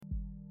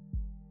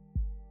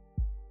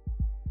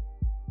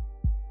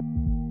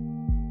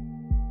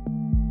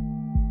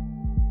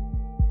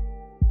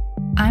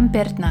I'm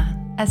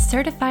Birna, a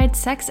certified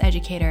sex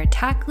educator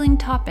tackling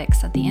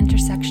topics at the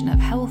intersection of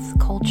health,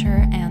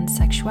 culture, and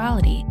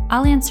sexuality.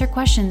 I'll answer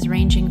questions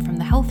ranging from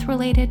the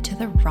health-related to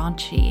the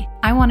raunchy.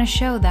 I want to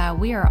show that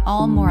we are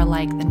all more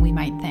alike than we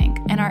might think,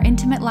 and our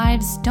intimate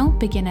lives don't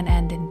begin and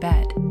end in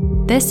bed.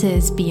 This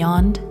is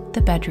Beyond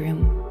the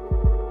Bedroom.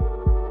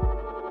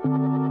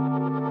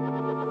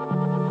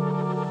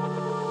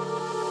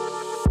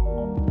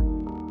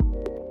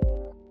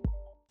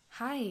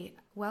 Hi,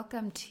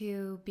 welcome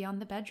to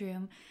Beyond the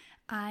Bedroom.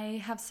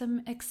 I have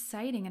some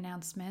exciting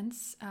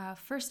announcements.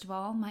 First of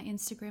all, my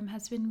Instagram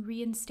has been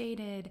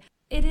reinstated.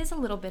 It is a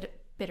little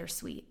bit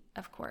bittersweet,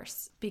 of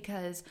course,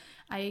 because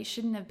I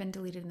shouldn't have been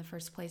deleted in the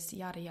first place,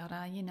 yada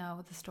yada, you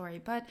know the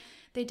story. But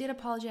they did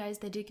apologize,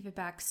 they did give it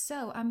back.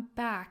 So I'm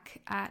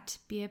back at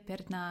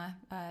Birna,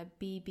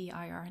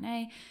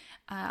 B-B-I-R-N-A.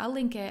 I'll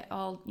link it,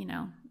 you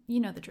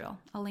know the drill.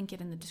 I'll link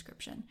it in the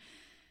description.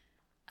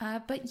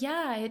 But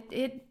yeah,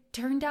 it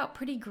turned out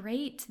pretty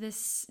great,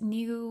 this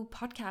new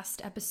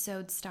podcast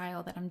episode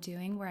style that I'm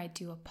doing, where I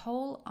do a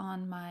poll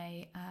on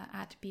my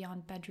at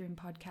Beyond Bedroom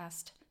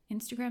podcast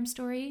Instagram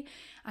story.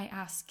 I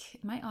ask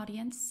my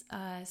audience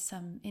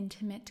some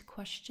intimate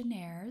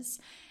questionnaires,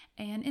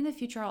 and in the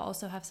future I'll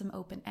also have some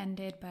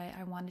open-ended, but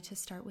I wanted to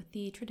start with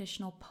the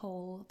traditional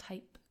poll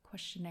type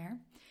questionnaire.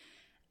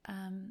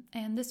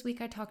 And this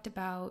week I talked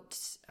about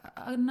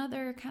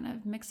another kind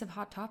of mix of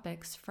hot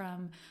topics,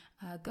 from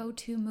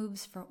go-to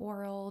moves for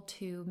oral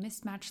to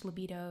mismatched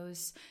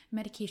libidos,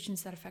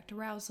 medications that affect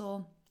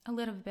arousal, a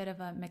little bit of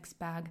a mixed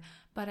bag.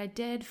 But I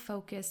did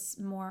focus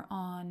more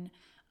on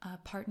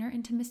partner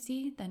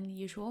intimacy than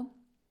usual,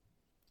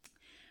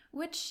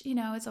 which,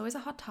 is always a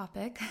hot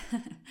topic.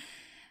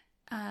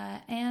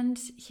 And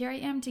here I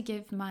am to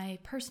give my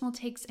personal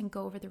takes and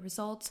go over the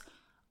results.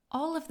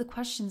 All of the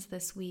questions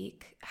this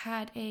week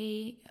had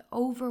a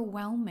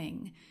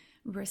overwhelming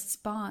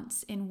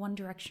response in one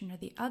direction or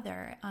the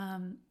other.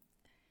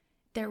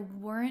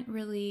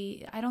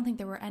 I don't think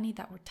there were any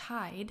that were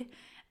tied,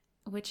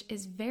 which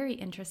is very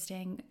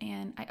interesting.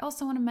 And I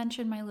also want to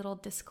mention my little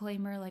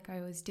disclaimer, like I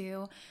always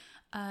do.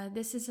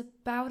 This is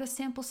about a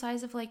sample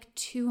size of like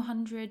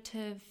 200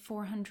 to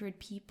 400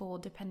 people,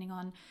 depending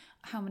on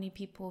how many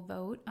people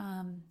vote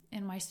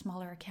in my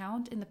smaller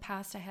account. In the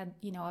past, I had,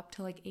 up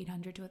to like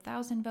 800 to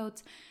 1,000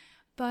 votes.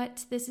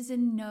 But this is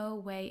in no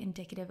way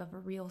indicative of a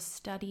real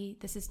study.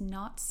 This is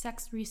not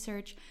sex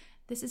research.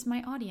 This is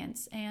my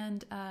audience.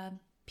 And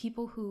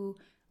people who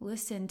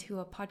listen to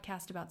a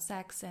podcast about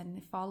sex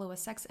and follow a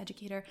sex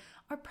educator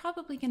are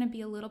probably going to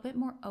be a little bit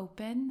more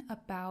open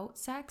about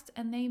sex,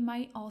 and they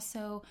might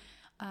also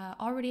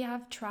already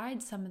have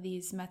tried some of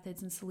these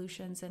methods and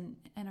solutions and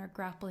are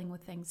grappling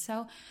with things.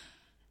 So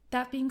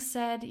that being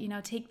said,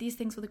 take these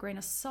things with a grain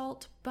of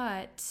salt,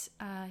 but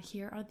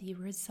here are the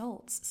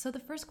results. So the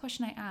first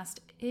question I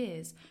asked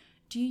is,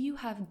 do you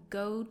have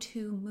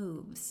go-to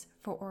moves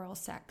for oral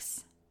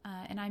sex?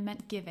 And I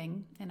meant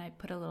giving, and I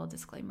put a little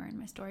disclaimer in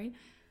my story.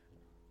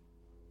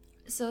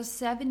 So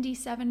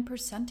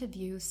 77% of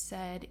you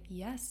said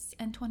yes,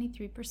 and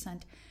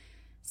 23%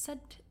 said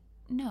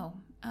no,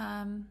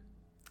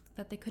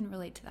 that they couldn't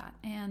relate to that.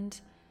 And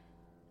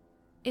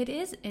it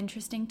is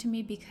interesting to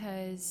me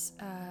because,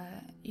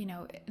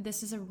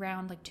 this is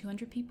around like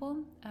 200 people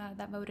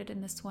that voted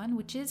in this one,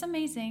 which is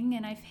amazing.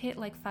 And I've hit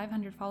like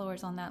 500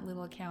 followers on that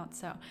little account.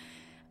 So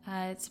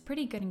it's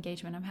pretty good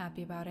engagement. I'm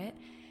happy about it.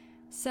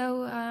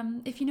 So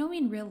if you know me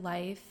in real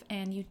life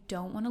and you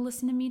don't want to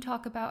listen to me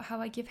talk about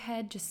how I give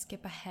head, just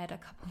skip ahead a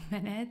couple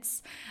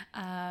minutes,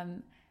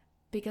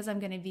 because I'm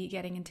going to be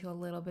getting into a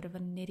little bit of a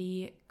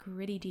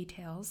nitty-gritty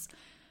details.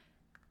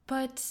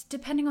 But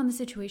depending on the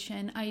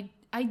situation,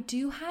 I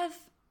do have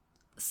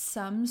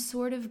some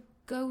sort of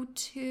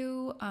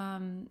go-to.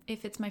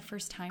 If it's my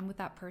first time with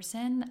that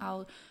person,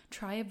 I'll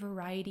try a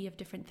variety of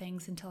different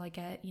things until I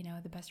get,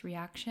 the best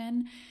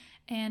reaction.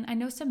 And I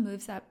know some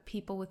moves that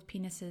people with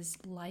penises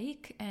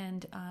like,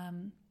 and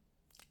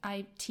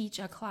I teach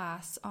a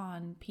class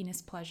on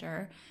penis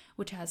pleasure,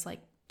 which has like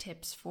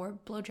tips for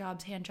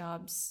blowjobs,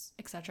 handjobs,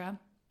 etc.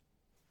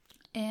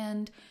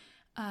 And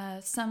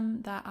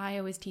some that I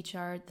always teach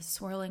are the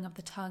swirling of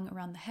the tongue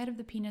around the head of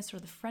the penis or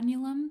the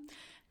frenulum,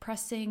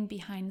 pressing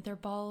behind their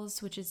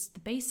balls, which is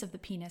the base of the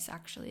penis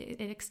actually.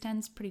 It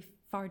extends pretty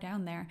far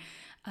down there.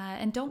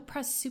 And don't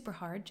press super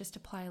hard, just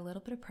apply a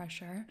little bit of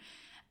pressure.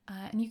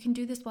 And you can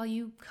do this while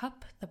you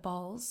cup the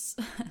balls.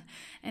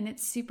 And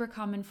it's super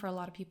common for a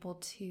lot of people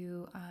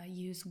to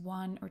use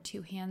one or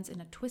two hands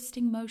in a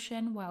twisting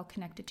motion while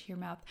connected to your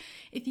mouth.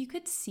 If you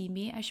could see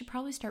me, I should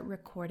probably start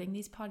recording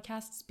these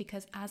podcasts,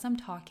 because as I'm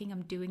talking,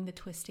 I'm doing the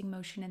twisting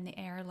motion in the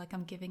air like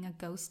I'm giving a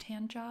ghost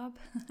hand job.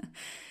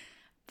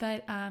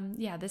 But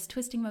this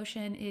twisting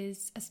motion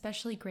is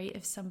especially great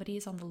if somebody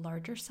is on the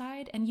larger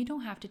side, and you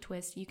don't have to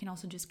twist. You can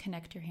also just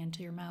connect your hand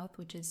to your mouth,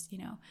 which is,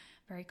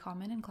 very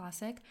common and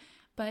classic.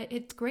 But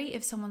it's great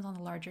if someone's on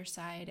the larger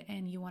side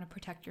and you want to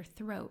protect your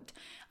throat.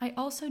 I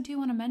also do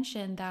want to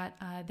mention that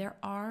there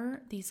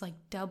are these like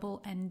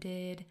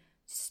double-ended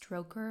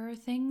stroker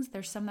things.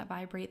 There's some that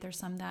vibrate. There's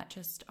some that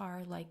just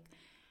are like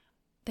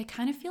they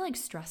kind of feel like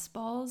stress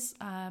balls.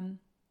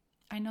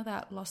 I know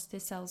that Loste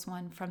sells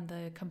one from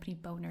the company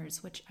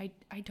Boners, which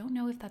I don't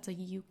know if that's a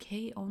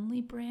UK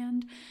only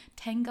brand.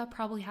 Tenga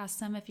probably has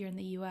some if you're in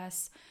the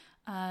US.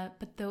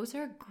 But those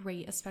are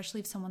great, especially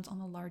if someone's on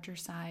the larger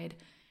side,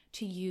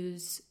 to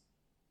use.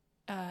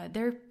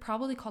 They're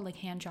probably called like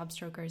hand job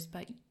strokers,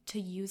 but to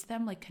use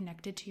them like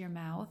connected to your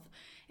mouth.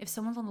 If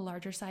someone's on the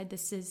larger side,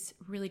 this is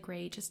really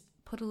great. Just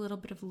put a little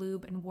bit of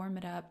lube and warm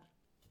it up.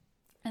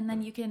 And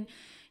then you can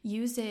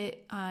use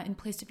it in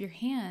place of your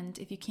hand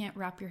if you can't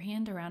wrap your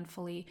hand around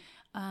fully.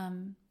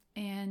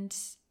 And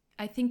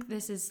I think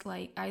this is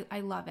like,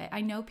 I love it.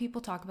 I know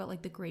people talk about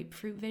like the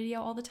grapefruit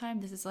video all the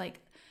time. This is like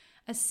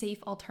a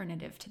safe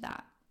alternative to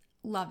that.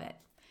 Love it.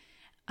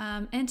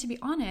 And to be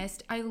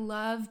honest, I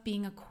love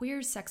being a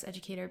queer sex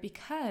educator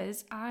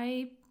because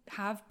I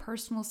have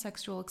personal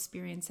sexual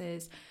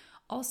experiences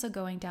also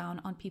going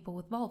down on people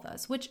with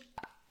vulvas, which,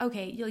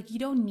 okay, you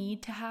don't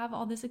need to have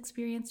all this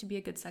experience to be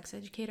a good sex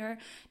educator.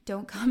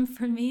 Don't come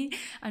for me.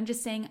 I'm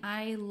just saying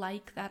I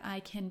like that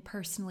I can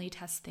personally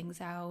test things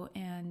out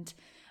and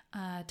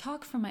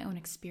talk from my own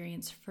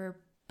experience for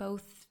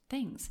both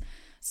things.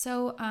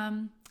 So,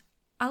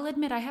 I'll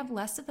admit I have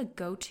less of a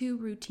go-to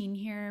routine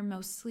here.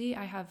 Mostly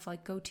I have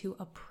like go-to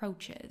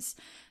approaches.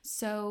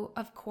 So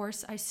of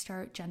course I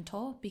start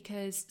gentle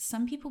because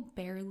some people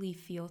barely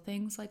feel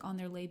things like on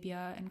their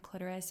labia and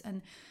clitoris.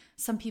 And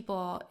some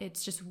people,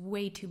 it's just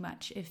way too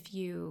much if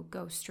you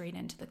go straight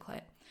into the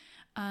clit.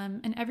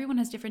 And everyone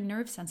has different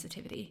nerve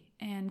sensitivity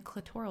and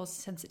clitoral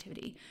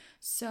sensitivity.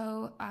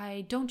 So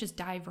I don't just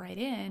dive right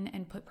in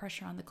and put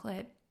pressure on the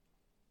clit.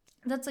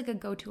 That's like a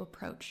go-to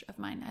approach of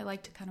mine. I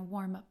like to kind of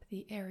warm up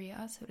the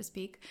area, so to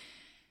speak.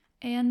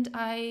 And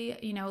I,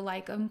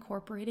 like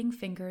incorporating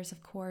fingers,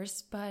 of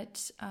course,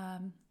 but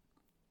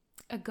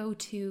a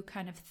go-to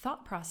kind of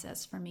thought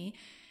process for me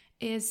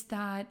is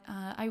that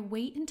I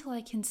wait until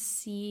I can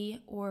see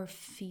or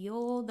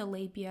feel the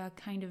labia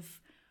kind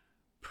of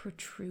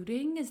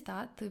protruding. Is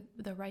that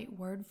the right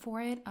word for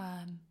it?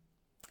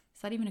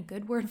 Is that even a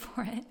good word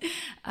for it?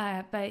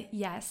 But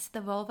yes,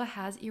 the vulva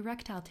has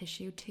erectile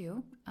tissue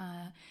too.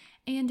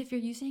 And if you're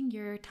using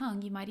your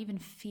tongue, you might even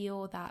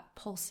feel that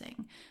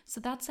pulsing.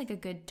 So that's like a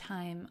good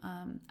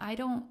time. I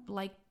don't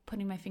like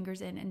putting my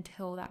fingers in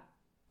until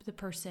the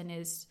person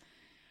is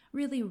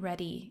really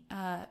ready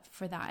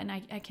for that. And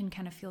I can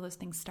kind of feel those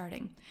things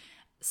starting.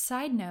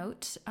 Side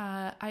note,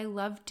 I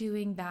love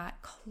doing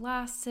that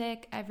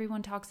classic,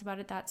 everyone talks about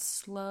it, that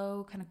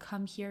slow kind of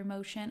come here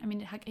motion. I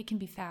mean, it can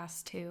be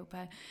fast too,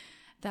 but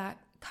that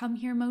come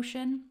here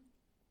motion.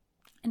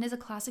 And is a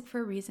classic for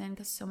a reason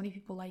because so many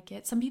people like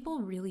it. Some people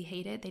really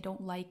hate it. They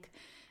don't like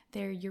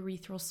their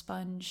urethral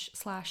sponge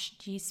 /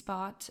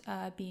 G-spot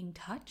being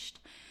touched.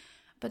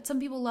 But some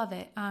people love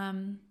it.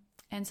 And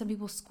some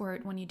people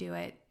squirt when you do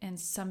it.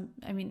 And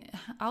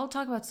I'll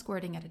talk about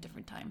squirting at a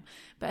different time.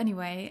 But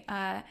anyway,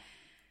 I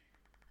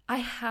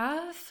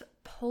have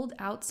pulled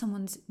out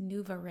someone's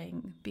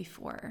NuvaRing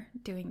before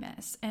doing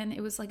this. And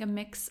it was like a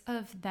mix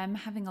of them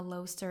having a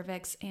low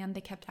cervix and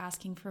they kept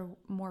asking for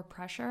more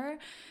pressure.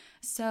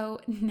 So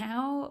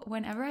now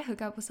whenever I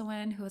hook up with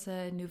someone who has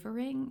a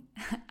NuvaRing,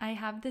 I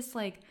have this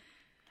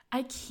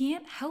I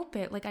can't help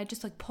it. I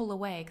just pull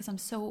away because I'm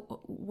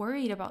so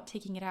worried about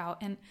taking it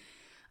out. And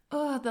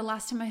the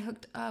last time I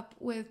hooked up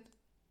with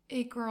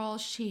a girl,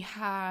 she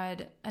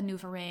had a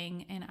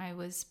NuvaRing and I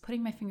was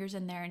putting my fingers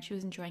in there and she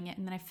was enjoying it.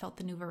 And then I felt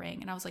the NuvaRing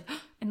and I was like,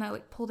 and I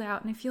pulled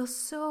out and I feel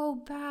so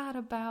bad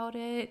about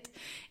it.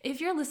 If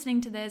you're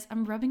listening to this,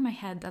 I'm rubbing my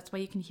head. That's why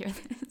you can hear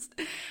this.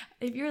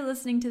 If you're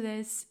listening to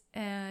this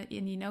and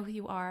you know who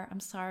you are,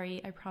 I'm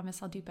sorry. I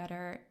promise I'll do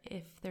better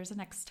if there's a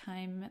next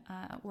time.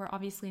 We're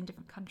obviously in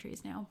different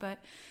countries now, but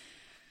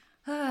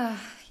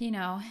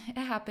it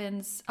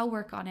happens. I'll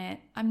work on it.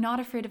 I'm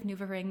not afraid of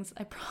NuvaRings.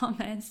 I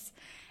promise.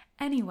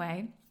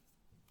 Anyway,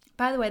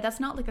 by the way, that's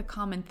not a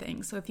common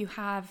thing. So if you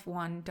have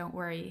one, don't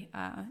worry.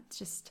 It's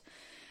just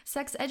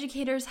sex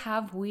educators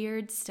have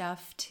weird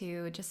stuff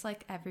too, just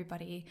like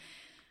everybody.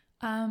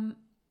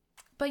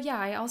 But yeah,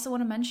 I also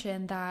want to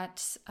mention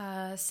that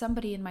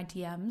somebody in my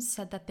DMs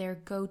said that their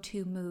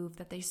go-to move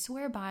that they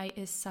swear by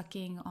is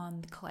sucking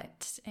on the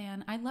clit.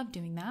 And I love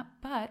doing that,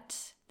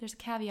 but there's a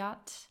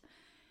caveat.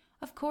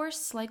 Of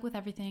course, like with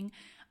everything,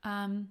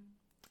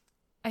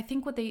 I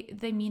think what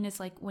they mean is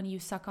when you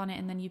suck on it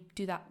and then you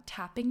do that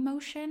tapping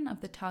motion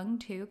of the tongue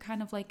too,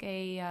 kind of like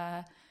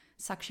a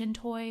suction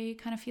toy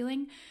kind of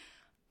feeling.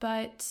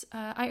 But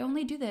I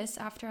only do this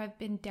after I've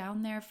been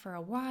down there for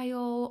a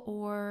while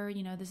or,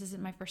 this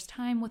isn't my first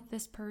time with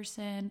this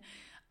person,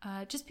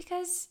 just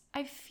because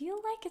I feel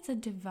like it's a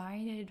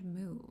divided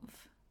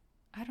move.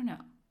 I don't know.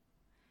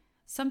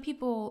 Some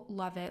people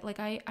love it.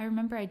 I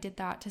remember I did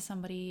that to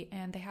somebody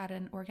and they had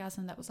an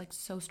orgasm that was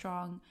so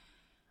strong.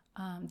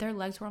 Their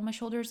legs were on my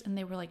shoulders and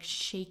they were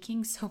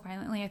shaking so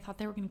violently. I thought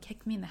they were going to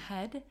kick me in the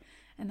head.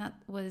 And I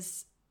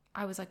was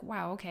like,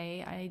 wow,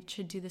 okay, I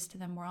should do this to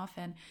them more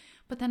often.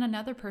 But then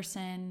another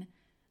person,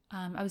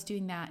 I was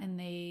doing that and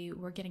they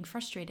were getting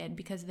frustrated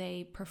because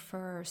they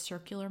prefer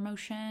circular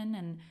motion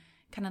and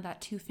kind of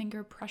that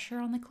 2-finger pressure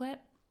on the clit.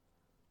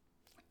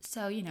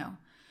 So,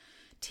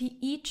 to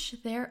each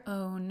their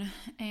own.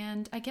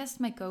 And I guess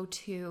my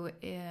go-to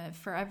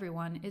for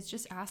everyone is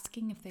just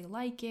asking if they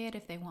like it,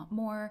 if they want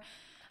more.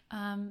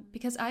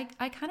 Because I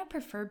kind of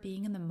prefer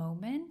being in the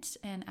moment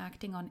and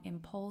acting on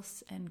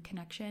impulse and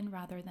connection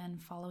rather than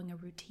following a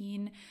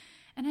routine.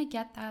 And I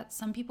get that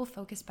some people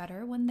focus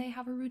better when they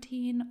have a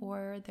routine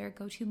or their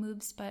go-to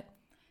moves, but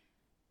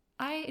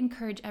I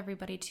encourage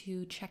everybody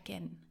to check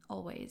in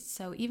always.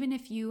 So even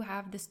if you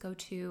have this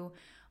go-to,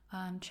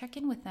 check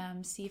in with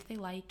them, see if they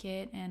like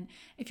it. And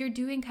if you're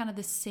doing kind of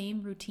the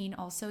same routine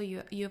also,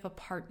 you have a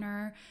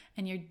partner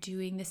and you're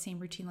doing the same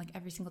routine like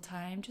every single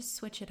time, just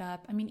switch it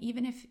up. I mean,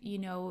 even if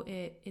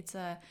it's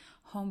a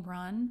home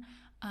run,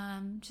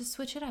 just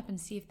switch it up and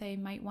see if they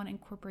might want to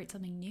incorporate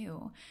something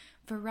new.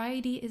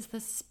 Variety is the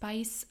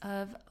spice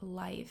of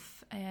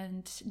life,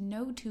 and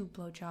no 2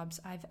 blowjobs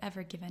I've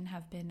ever given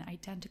have been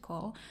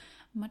identical,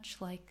 much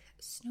like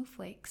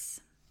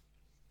snowflakes.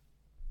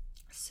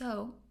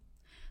 So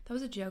that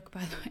was a joke,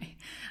 by the way,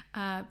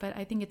 but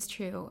I think it's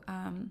true.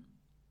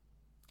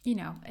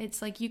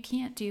 It's like you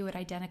can't do it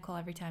identical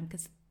every time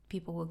because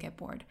people will get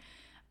bored.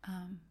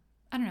 I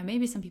don't know,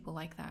 maybe some people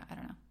like that, I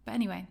don't know. But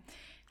anyway,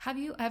 have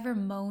you ever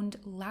moaned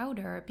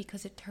louder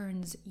because it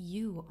turns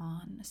you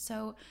on?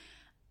 So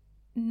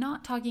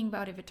not talking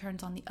about if it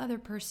turns on the other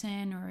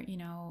person or,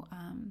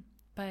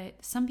 but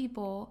some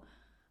people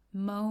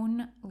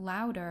moan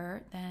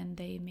louder than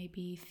they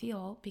maybe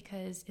feel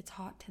because it's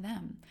hot to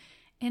them.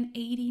 And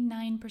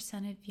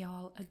 89% of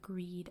y'all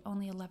agreed.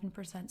 Only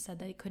 11% said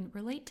they couldn't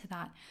relate to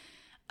that.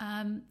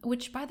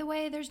 Which, by the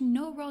way, there's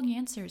no wrong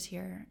answers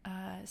here.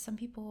 Some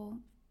people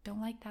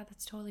don't like that.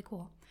 That's totally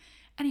cool.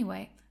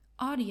 Anyway,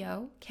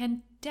 audio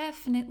can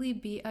definitely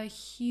be a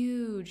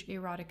huge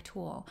erotic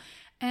tool.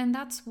 And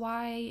that's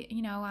why,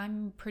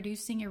 I'm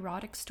producing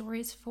erotic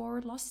stories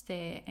for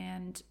Loste,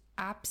 and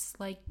apps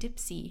like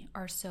Dipsea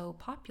are so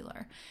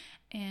popular.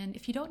 And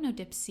if you don't know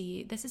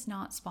Dipsea, this is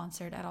not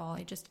sponsored at all.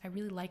 I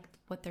really like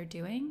what they're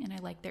doing, and I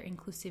like their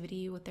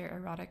inclusivity with their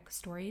erotic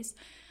stories.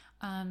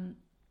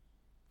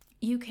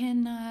 You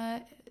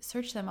can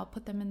search them. I'll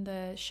put them in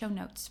the show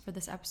notes for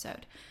this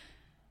episode.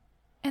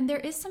 And there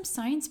is some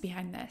science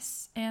behind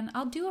this, and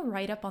I'll do a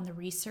write-up on the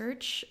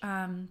research,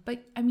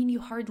 but I mean, you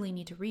hardly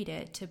need to read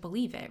it to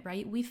believe it,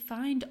 right? We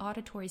find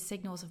auditory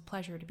signals of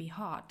pleasure to be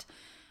hot.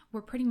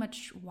 We're pretty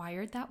much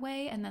wired that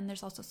way, and then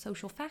there's also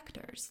social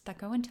factors that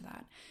go into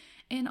that.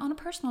 And on a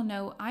personal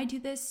note, I do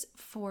this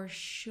for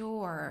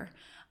sure.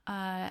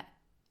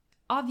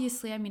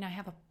 Obviously, I mean, I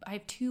have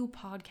 2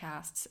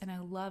 podcasts, and I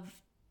love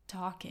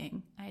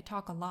talking. I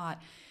talk a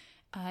lot.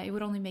 It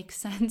would only make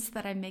sense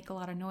that I make a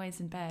lot of noise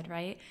in bed,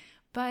 right?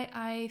 But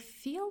I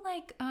feel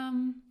like,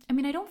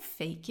 I don't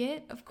fake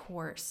it, of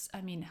course.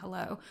 I mean,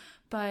 hello.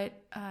 But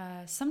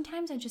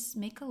sometimes I just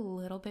make a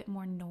little bit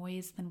more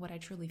noise than what I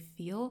truly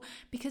feel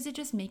because it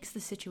just makes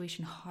the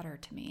situation hotter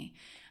to me.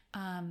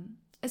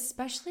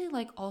 Especially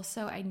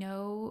also, I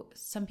know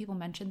some people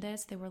mentioned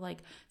this. They were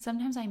like,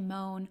 sometimes I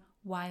moan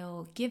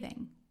while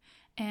giving.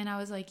 And I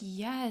was like,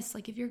 yes,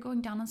 if you're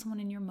going down on someone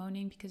and you're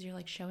moaning because you're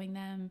showing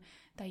them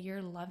that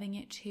you're loving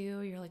it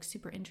too, you're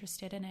super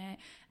interested in it,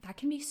 that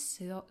can be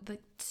so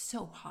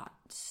hot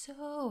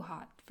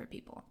for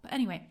people. But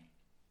anyway,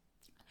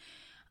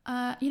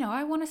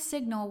 I want to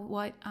signal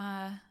what,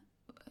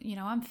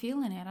 I'm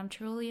feeling it. I'm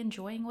truly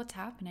enjoying what's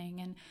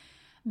happening. And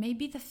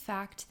maybe the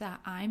fact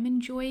that I'm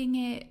enjoying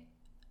it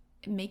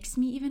makes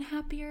me even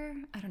happier.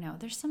 I don't know.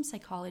 There's some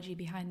psychology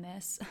behind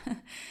this.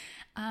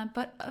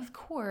 But of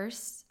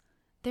course,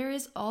 there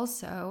is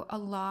also a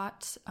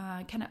lot,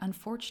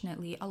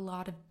 unfortunately, a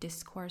lot of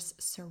discourse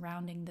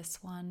surrounding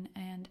this one.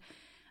 And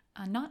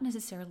not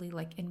necessarily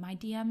in my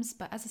DMs,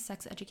 but as a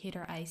sex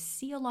educator, I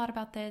see a lot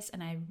about this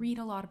and I read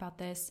a lot about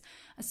this,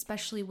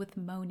 especially with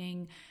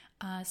moaning.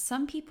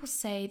 Some people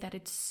say that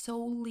it's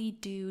solely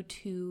due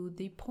to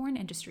the porn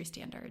industry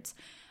standards.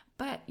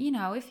 But,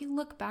 if you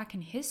look back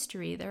in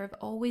history, there have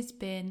always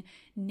been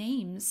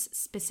names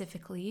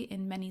specifically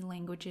in many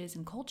languages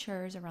and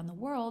cultures around the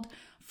world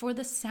for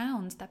the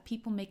sounds that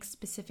people make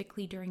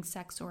specifically during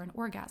sex or an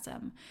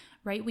orgasm,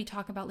 right? We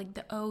talk about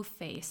the O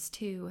face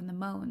too and the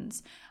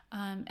moans.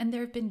 And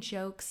there have been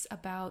jokes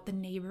about the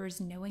neighbors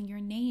knowing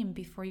your name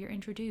before you're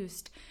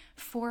introduced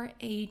for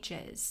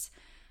ages.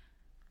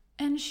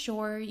 And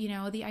sure,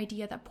 the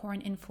idea that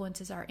porn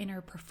influences our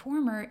inner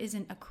performer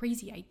isn't a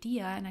crazy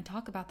idea, and I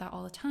talk about that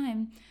all the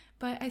time,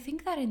 but I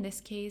think that in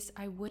this case,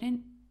 I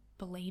wouldn't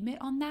blame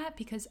it on that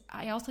because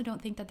I also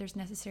don't think that there's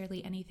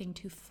necessarily anything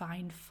to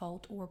find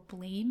fault or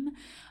blame.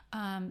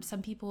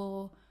 Some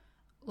people,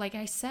 like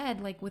I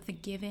said, with the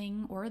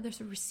giving or the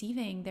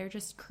receiving, they're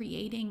just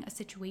creating a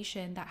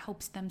situation that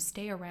helps them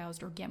stay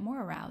aroused or get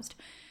more aroused.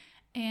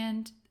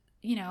 And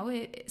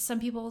some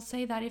people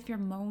say that if you're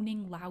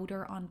moaning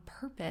louder on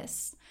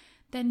purpose,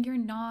 then you're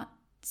not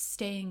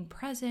staying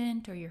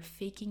present or you're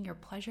faking your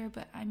pleasure.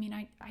 But I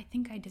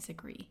think I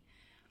disagree.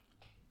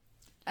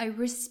 I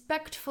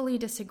respectfully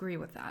disagree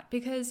with that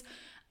because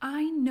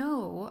I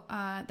know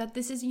that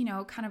this is,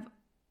 kind of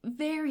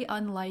very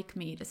unlike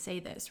me to say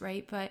this,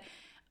 right? But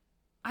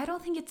I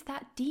don't think it's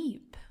that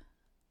deep.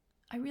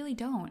 I really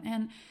don't.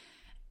 And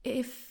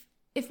if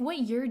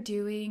what you're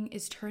doing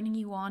is turning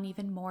you on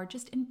even more,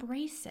 just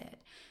embrace it.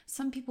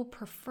 Some people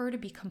prefer to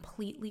be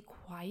completely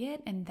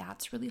quiet, and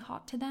that's really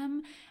hot to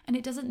them. And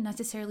it doesn't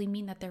necessarily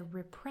mean that they're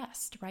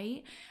repressed,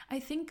 right? I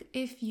think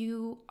if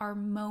you are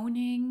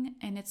moaning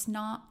and it's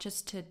not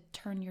just to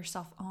turn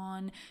yourself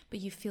on,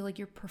 but you feel like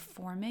you're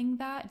performing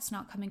that, it's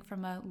not coming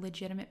from a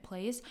legitimate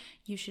place,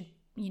 you should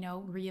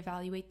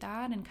reevaluate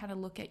that and kind of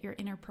look at your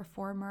inner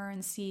performer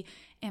and see,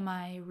 am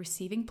I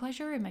receiving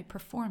pleasure? Am I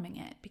performing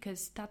it?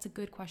 Because that's a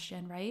good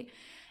question, right?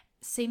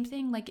 Same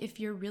thing, like if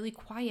you're really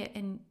quiet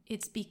and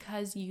it's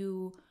because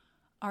you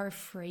are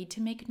afraid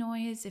to make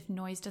noise, if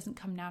noise doesn't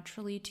come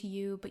naturally to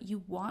you, but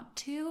you want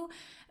to,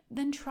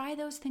 then try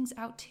those things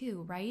out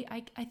too, right?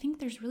 I think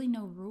there's really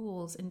no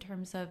rules in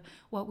terms of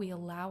what we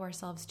allow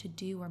ourselves to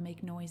do or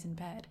make noise in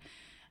bed.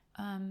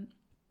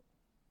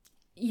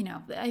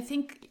 I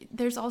think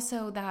there's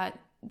also that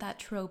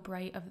trope,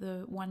 right, of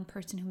the one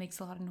person who makes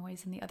a lot of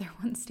noise and the other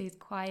one stays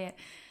quiet.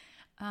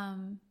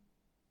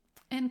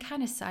 And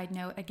kind of side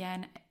note,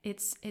 again,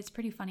 it's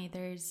pretty funny.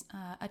 There's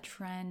a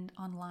trend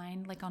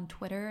online, like on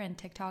Twitter and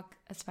TikTok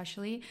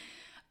especially.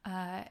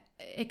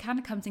 It kind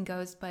of comes and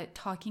goes, but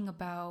talking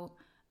about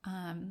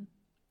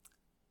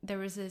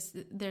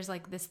there's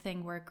like this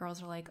thing where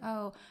girls are like,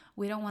 oh,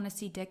 we don't want to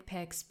see dick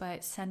pics,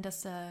 but send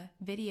us a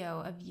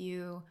video of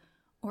you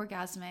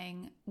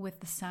orgasming with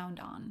the sound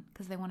on,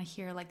 because they want to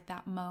hear like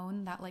that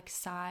moan, that like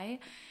sigh.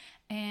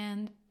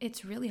 And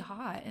it's really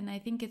hot. And I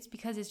think it's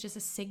because it's just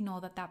a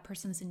signal that that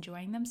person's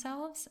enjoying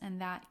themselves,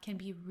 and that can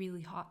be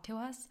really hot to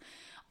us.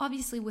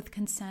 Obviously with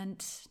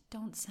consent,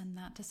 don't send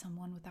that to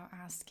someone without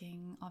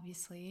asking,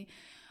 obviously.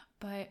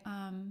 But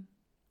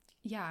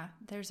yeah,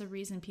 there's a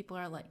reason people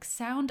are like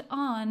sound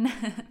on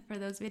for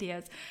those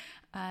videos,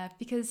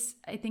 because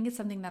I think it's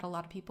something that a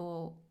lot of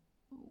people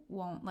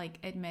won't like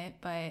admit,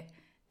 but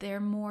they're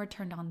more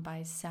turned on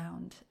by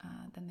sound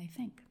than they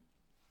think.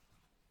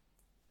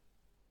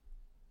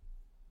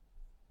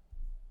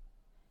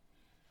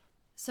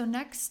 So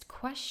next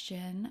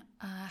question,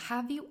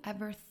 have you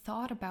ever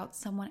thought about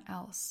someone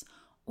else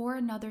or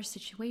another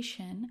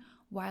situation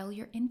while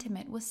you're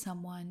intimate with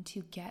someone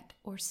to get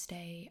or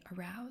stay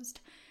aroused?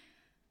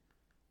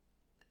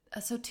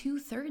 So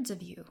 2/3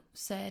 of you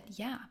said,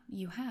 yeah,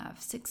 you have.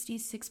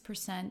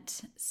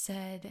 66%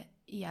 said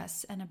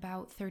yes, and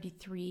about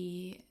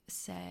 34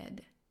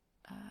 said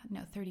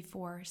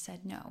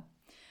no.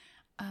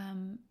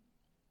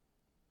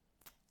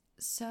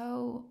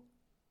 So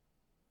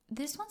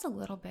this one's a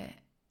little bit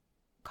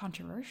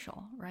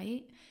controversial,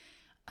 right?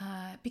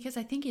 Because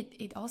I think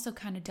it also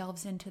kind of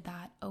delves into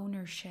that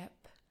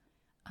ownership.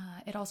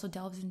 It also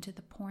delves into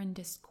the porn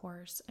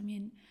discourse. I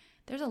mean,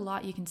 there's a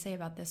lot you can say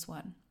about this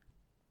one.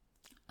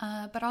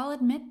 But I'll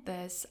admit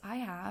this, I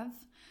have.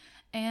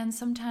 And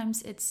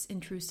sometimes it's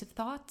intrusive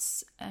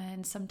thoughts,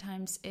 and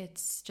sometimes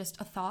it's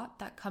just a thought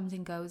that comes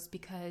and goes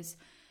because,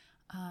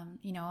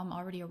 I'm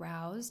already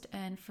aroused.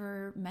 And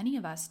for many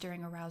of us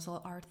during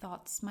arousal, our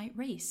thoughts might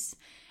race.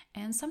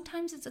 And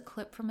sometimes it's a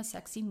clip from a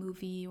sexy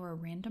movie, or a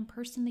random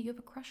person that you have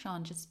a crush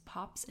on just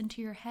pops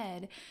into your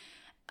head.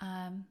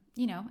 And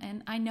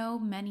I know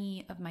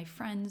many of my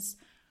friends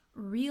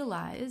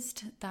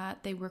realized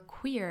that they were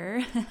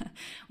queer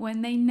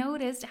when they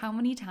noticed how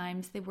many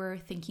times they were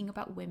thinking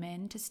about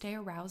women to stay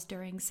aroused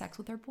during sex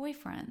with their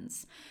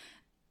boyfriends.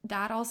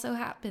 That also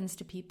happens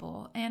to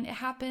people, and it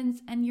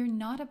happens, and you're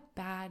not a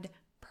bad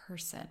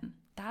person.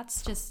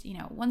 That's just,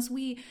 once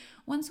we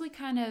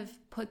kind of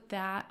put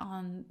that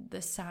on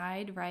the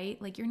side, right?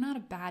 Like, you're not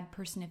a bad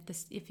person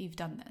if you've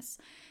done this.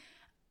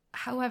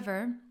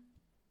 However,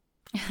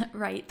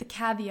 right, the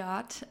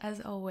caveat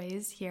as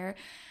always here,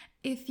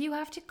 if you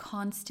have to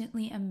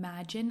constantly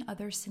imagine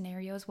other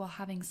scenarios while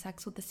having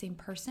sex with the same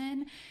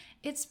person,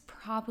 it's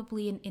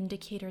probably an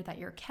indicator that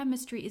your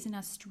chemistry isn't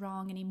as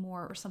strong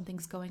anymore, or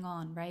something's going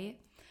on, right?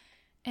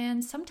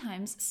 And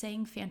sometimes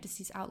saying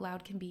fantasies out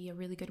loud can be a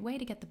really good way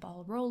to get the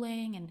ball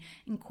rolling and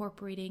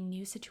incorporating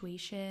new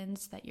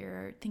situations that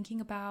you're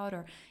thinking about,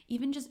 or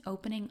even just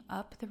opening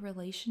up the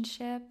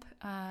relationship.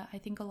 I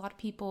think a lot of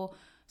people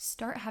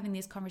start having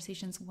these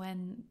conversations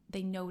when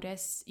they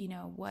notice,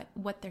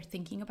 what they're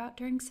thinking about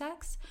during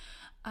sex.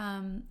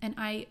 And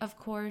I, of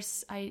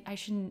course, I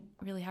shouldn't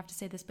really have to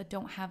say this, but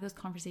don't have those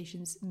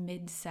conversations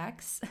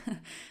mid-sex.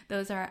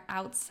 Those are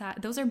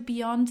outside, those are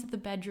beyond the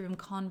bedroom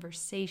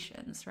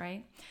conversations,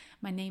 right?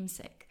 My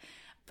namesake.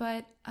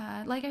 But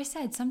like I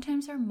said,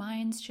 sometimes our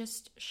minds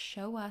just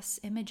show us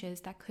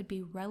images that could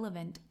be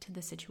relevant to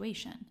the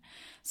situation.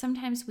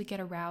 Sometimes we get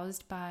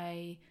aroused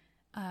by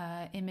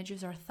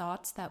images or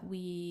thoughts that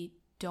we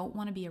don't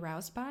want to be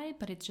aroused by,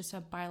 but it's just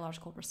a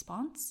biological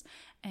response,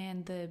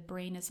 and the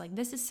brain is like,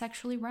 this is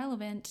sexually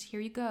relevant, here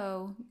you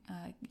go,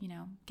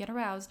 get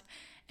aroused.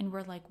 and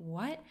we're like,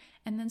 what?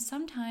 And then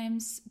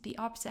sometimes the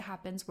opposite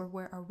happens where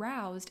we're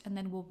aroused and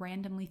then we'll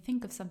randomly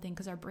think of something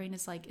because our brain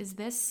is like, is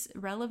this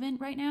relevant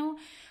right now?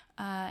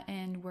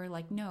 And we're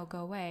like, no, go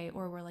away.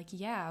 Or we're like,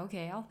 yeah,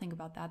 okay, I'll think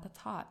about that. That's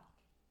hot.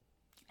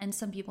 And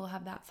some people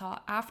have that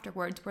thought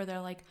afterwards where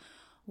they're like,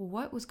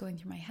 what was going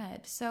through my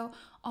head? So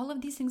all of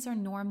these things are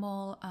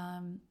normal.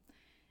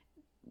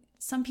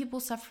 Some people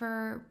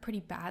suffer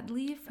pretty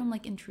badly from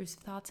like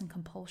intrusive thoughts and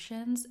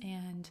compulsions.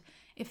 And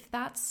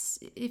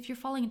if you're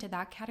falling into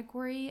that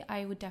category,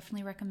 I would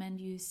definitely recommend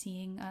you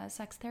seeing a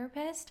sex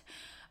therapist.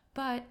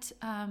 But,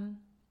 and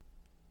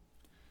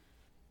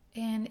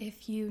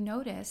if you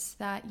notice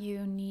that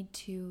you need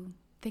to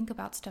think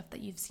about stuff that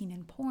you've seen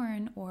in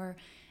porn, or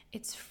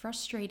it's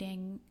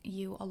frustrating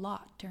you a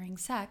lot during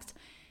sex,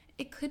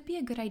 it could be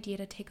a good idea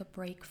to take a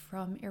break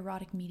from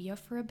erotic media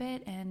for a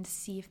bit and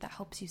see if that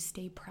helps you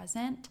stay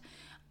present.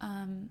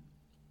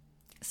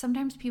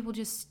 Sometimes people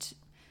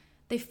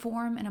they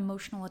form an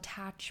emotional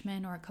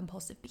attachment or a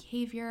compulsive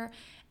behavior,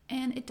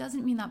 and it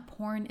doesn't mean that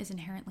porn is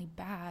inherently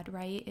bad,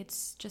 right?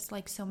 It's just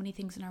like so many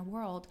things in our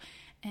world,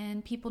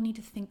 and people need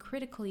to think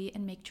critically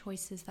and make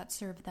choices that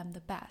serve them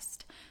the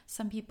best.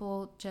 Some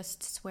people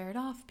just swear it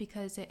off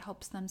because it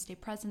helps them stay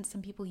present.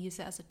 Some people use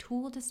it as a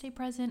tool to stay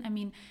present. I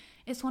mean,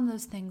 it's one of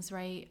those things,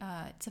 right?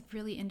 It's a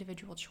really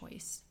individual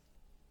choice.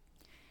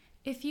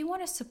 If you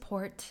want to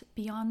support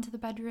Beyond the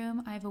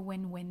Bedroom, I have a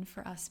win-win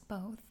for us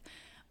both.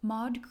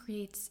 Maud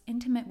creates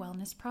intimate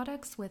wellness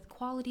products with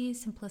quality,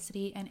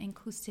 simplicity, and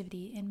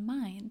inclusivity in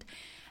mind.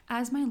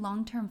 As my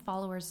long-term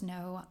followers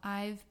know,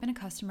 I've been a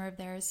customer of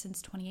theirs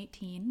since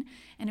 2018,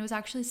 and it was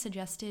actually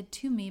suggested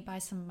to me by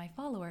some of my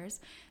followers.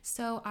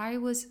 So I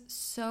was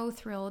so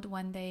thrilled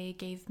when they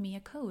gave me a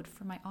code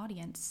for my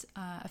audience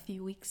a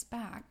few weeks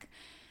back.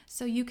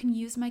 So you can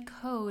use my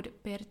code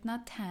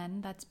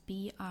BIRNA10, that's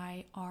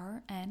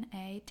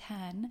BIRNA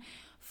 10,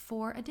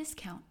 for a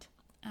discount.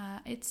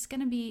 It's going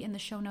to be in the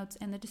show notes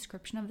and the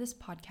description of this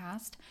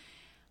podcast.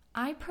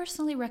 I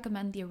personally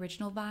recommend the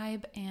original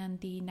Vibe and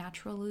the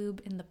natural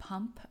lube in the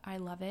pump. I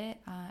love it.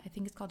 I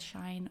think it's called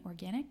Shine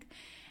Organic.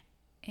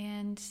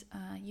 And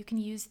you can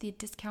use the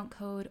discount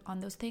code on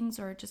those things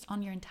or just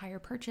on your entire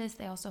purchase.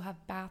 They also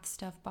have bath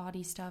stuff,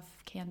 body stuff,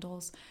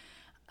 candles.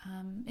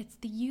 It's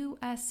the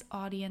US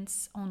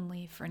audience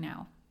only for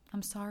now.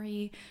 I'm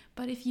sorry,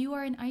 but if you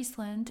are in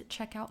Iceland,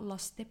 check out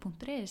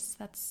loste.is.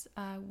 That's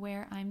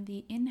where I'm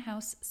the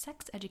in-house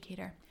sex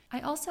educator. I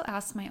also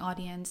asked my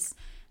audience,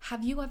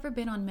 have you ever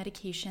been on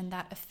medication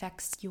that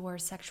affects your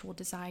sexual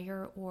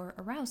desire or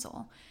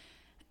arousal?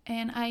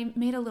 And I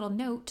made a little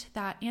note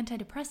that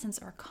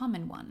antidepressants are a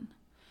common one.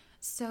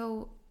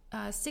 So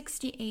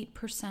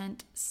 68%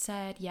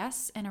 said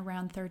yes, and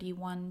around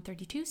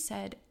 32%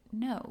 said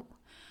no,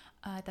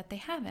 that they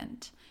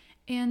haven't.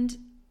 And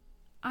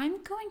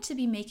I'm going to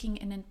be making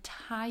an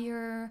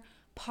entire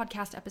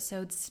podcast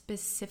episode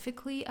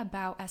specifically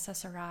about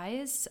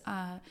SSRIs,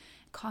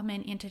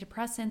 common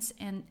antidepressants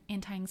and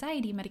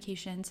anti-anxiety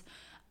medications,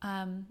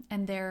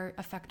 and their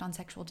effect on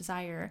sexual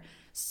desire.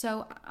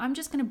 So I'm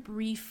just going to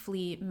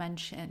briefly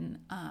mention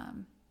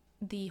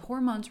the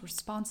hormones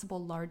responsible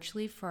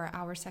largely for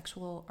our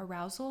sexual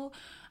arousal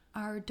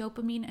are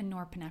dopamine and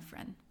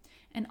norepinephrine.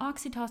 And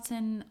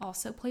oxytocin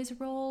also plays a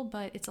role,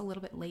 but it's a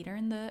little bit later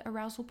in the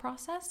arousal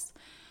process.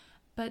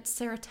 But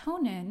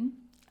serotonin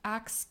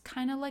acts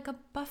kind of like a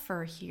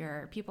buffer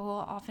here. People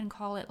often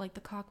call it like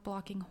the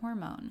cock-blocking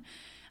hormone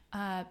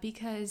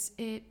because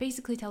it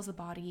basically tells the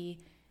body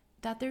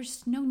that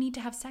there's no need to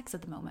have sex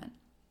at the moment.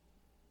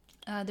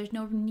 There's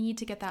no need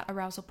to get that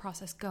arousal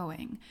process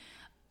going.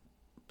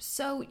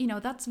 So,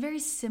 that's very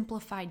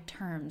simplified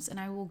terms, and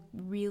I will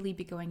really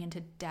be going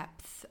into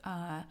depth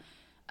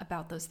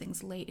about those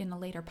things in a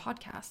later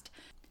podcast.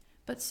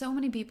 But so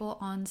many people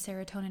on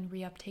serotonin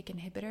reuptake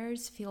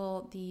inhibitors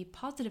feel the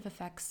positive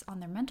effects on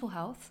their mental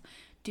health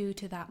due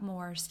to that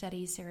more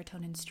steady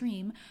serotonin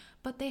stream,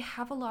 but they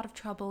have a lot of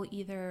trouble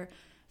either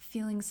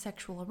feeling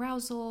sexual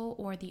arousal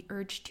or the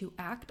urge to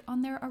act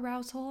on their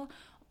arousal,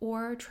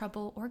 or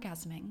trouble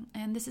orgasming.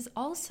 And this is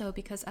also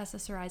because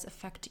SSRIs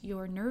affect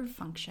your nerve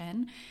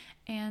function.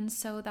 And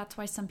so that's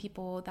why some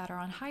people that are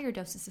on higher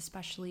doses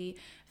especially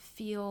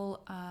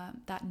feel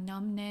that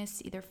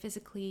numbness either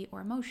physically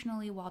or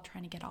emotionally while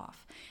trying to get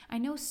off. I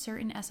know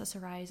certain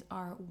SSRIs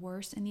are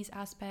worse in these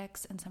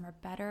aspects and some are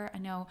better. I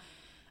know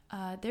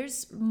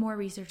there's more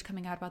research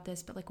coming out about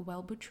this, but like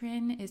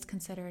Wellbutrin is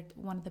considered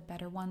one of the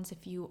better ones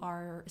if you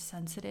are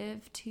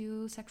sensitive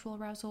to sexual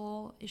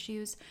arousal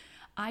issues.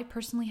 I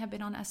personally have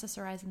been on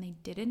SSRIs and they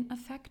didn't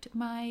affect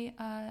my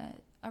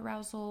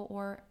arousal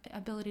or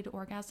ability to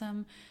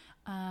orgasm.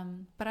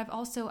 But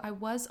I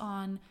was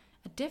on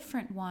a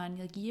different one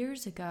like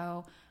years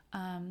ago.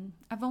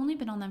 I've only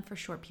been on them for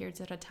short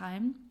periods at a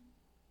time,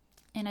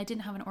 and I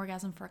didn't have an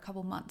orgasm for a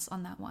couple months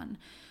on that one.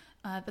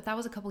 But that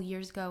was a couple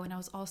years ago, and I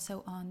was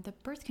also on the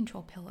birth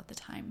control pill at the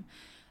time.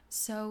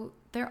 So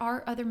there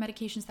are other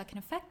medications that can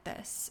affect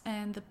this,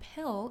 and the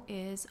pill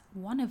is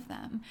one of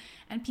them.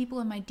 And people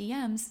in my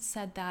DMs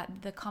said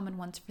that the common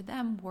ones for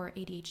them were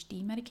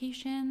ADHD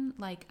medication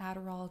like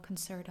Adderall,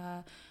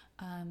 Concerta,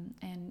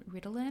 and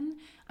Ritalin.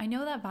 I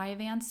know that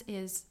Vyvanse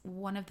is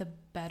one of the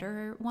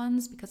better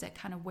ones because it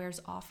kind of wears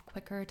off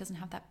quicker. It doesn't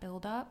have that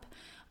buildup.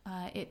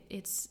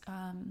 It's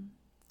kind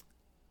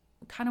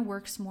of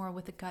works more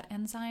with the gut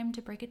enzyme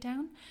to break it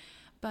down.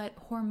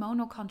 But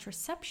hormonal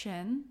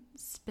contraception,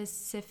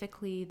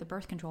 specifically the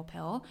birth control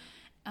pill,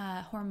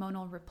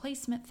 hormonal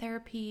replacement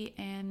therapy,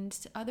 and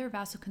other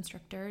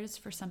vasoconstrictors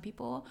for some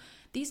people,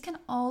 these can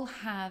all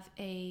have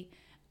an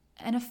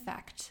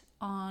effect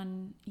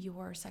on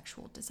your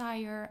sexual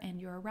desire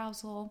and your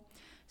arousal.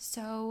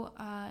 So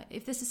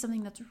if this is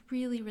something that's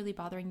really, really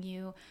bothering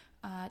you,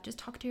 just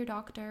talk to your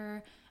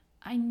doctor.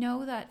 I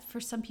know that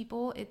for some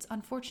people, it's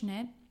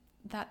unfortunate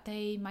that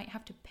they might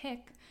have to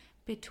pick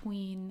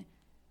between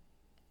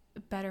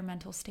better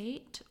mental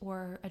state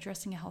or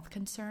addressing a health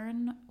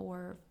concern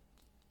or,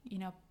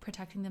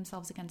 protecting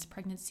themselves against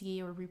pregnancy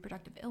or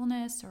reproductive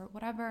illness or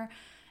whatever,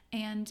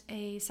 and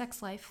a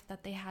sex life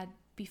that they had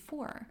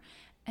before.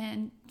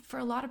 And for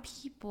a lot of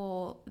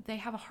people, they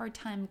have a hard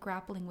time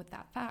grappling with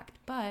that fact,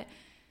 but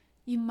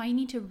you might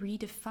need to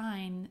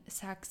redefine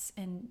sex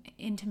and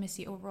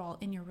intimacy overall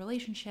in your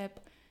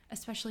relationship,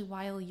 especially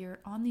while you're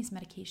on these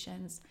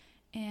medications.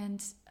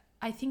 And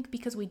I think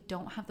because we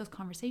don't have those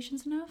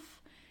conversations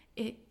enough,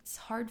 it's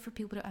hard for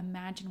people to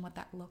imagine what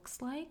that looks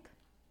like.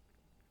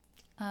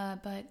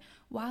 But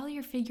while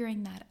you're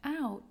figuring that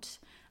out,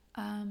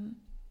 I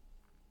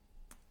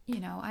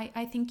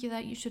think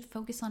that you should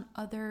focus on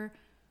other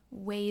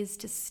ways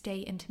to stay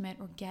intimate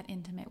or get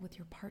intimate with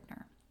your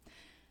partner,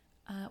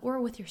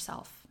 or with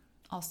yourself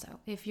also.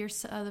 If you're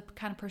the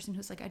kind of person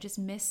who's like, I just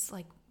miss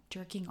like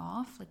jerking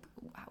off, like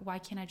why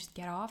can't I just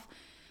get off?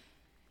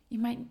 You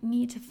might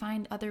need to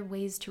find other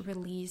ways to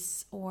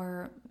release,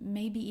 or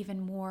maybe even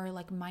more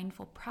like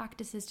mindful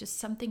practices, just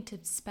something to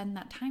spend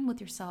that time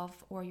with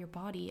yourself or your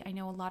body. I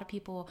know a lot of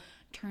people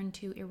turn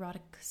to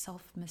erotic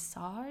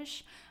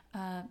self-massage.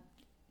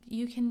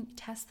 You can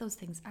test those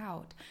things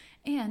out.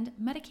 And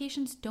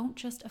medications don't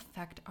just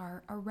affect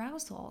our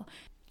arousal.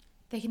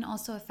 They can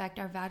also affect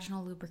our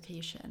vaginal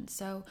lubrication.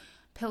 So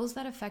pills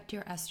that affect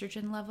your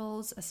estrogen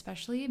levels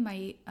especially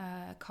might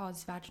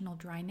cause vaginal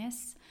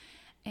dryness.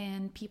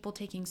 And people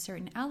taking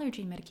certain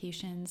allergy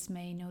medications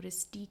may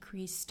notice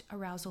decreased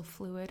arousal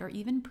fluid or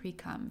even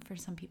pre-cum for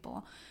some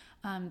people.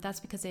 That's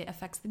because it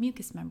affects the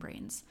mucous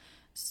membranes.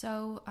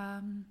 So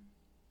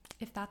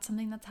if that's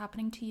something that's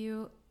happening to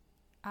you,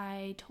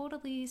 I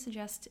totally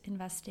suggest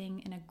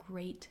investing in a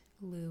great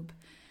lube.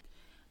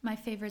 My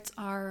favorites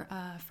are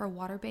for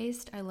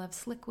water-based. I love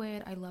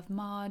Sliquid. I love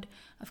Mod,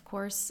 of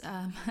course,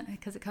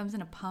 because it comes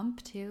in a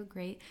pump too.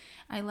 Great.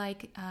 I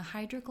like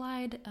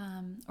Hydroglide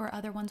or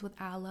other ones with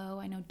aloe.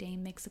 I know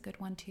Dame makes a good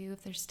one too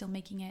if they're still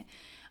making it.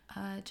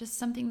 Just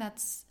something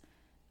that's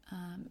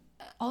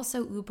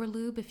also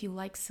Uberlube if you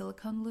like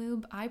silicone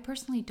lube. I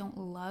personally don't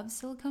love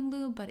silicone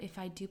lube, but if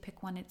I do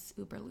pick one, it's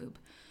Uberlube.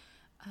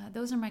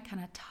 Those are my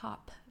kind of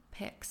top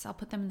picks. I'll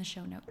put them in the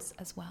show notes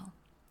as well.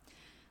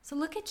 So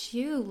look at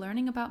you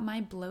learning about my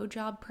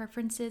blowjob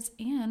preferences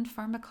and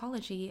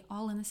pharmacology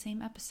all in the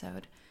same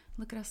episode.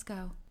 Look at us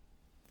go.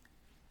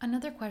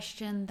 Another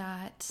question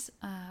that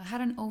had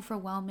an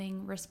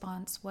overwhelming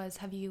response was,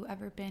 have you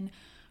ever been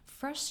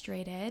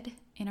frustrated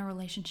in a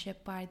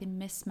relationship by the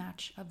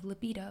mismatch of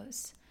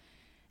libidos?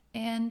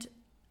 And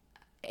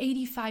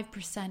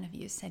 85% of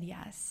you said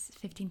yes,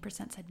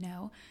 15% said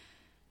no.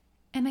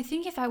 And I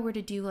think if I were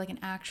to do like an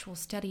actual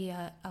study,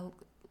 a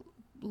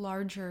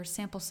larger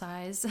sample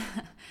size,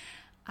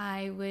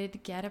 I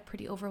would get a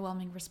pretty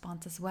overwhelming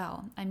response as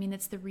well. I mean,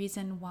 it's the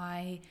reason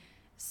why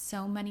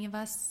so many of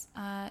us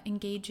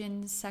engage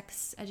in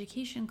sex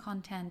education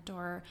content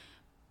or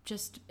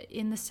just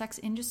in the sex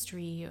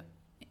industry.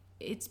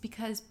 It's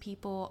because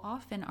people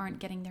often aren't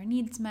getting their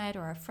needs met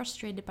or are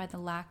frustrated by the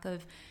lack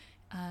of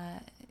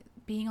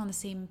being on the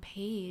same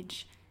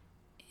page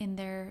in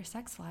their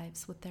sex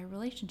lives with their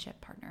relationship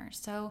partner.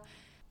 So,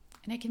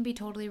 and it can be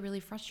totally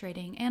really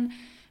frustrating. And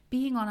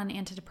being on an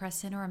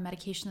antidepressant or a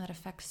medication that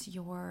affects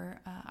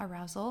your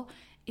arousal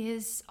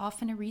is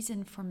often a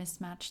reason for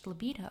mismatched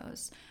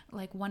libidos,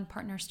 like one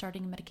partner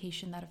starting a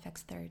medication that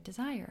affects their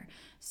desire.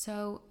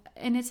 So,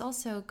 and it's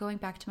also going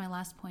back to my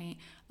last point,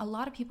 a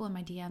lot of people in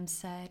my DMs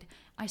said,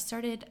 I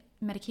started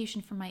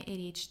medication for my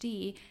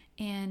ADHD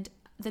and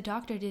the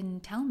doctor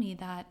didn't tell me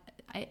that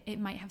it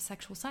might have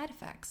sexual side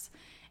effects.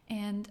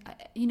 And,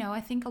 I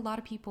think a lot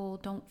of people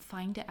don't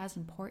find it as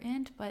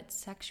important, but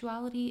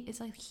sexuality is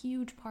a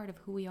huge part of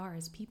who we are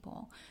as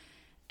people.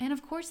 And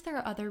of course, there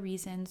are other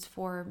reasons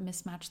for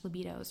mismatched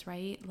libidos,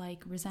 right?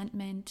 Like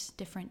resentment,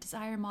 different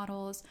desire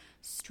models,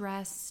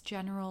 stress,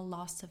 general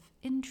loss of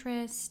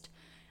interest,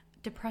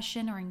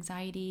 depression or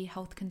anxiety,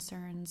 health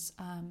concerns.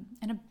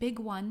 And a big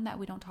one that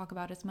we don't talk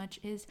about as much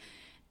is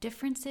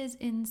differences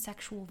in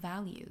sexual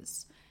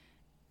values.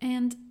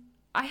 And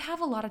I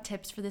have a lot of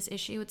tips for this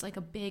issue. It's like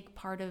a big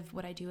part of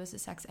what I do as a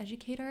sex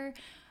educator.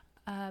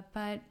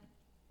 But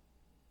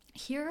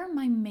here are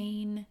my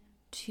main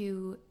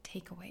 2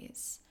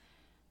 takeaways.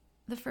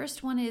 The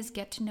first one is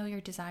get to know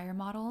your desire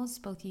models,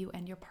 both you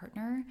and your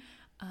partner.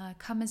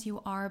 Come As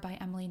You Are by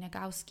Emily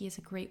Nagoski is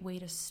a great way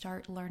to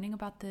start learning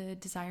about the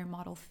desire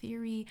model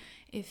theory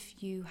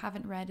if you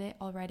haven't read it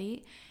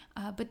already.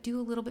 But do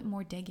a little bit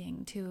more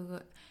digging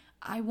to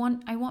I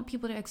want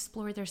people to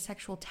explore their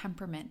sexual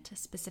temperament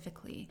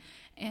specifically.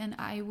 And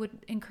I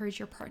would encourage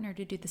your partner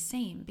to do the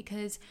same,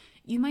 because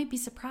you might be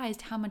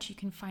surprised how much you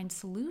can find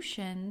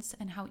solutions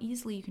and how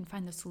easily you can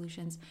find those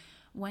solutions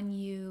when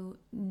you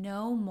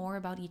know more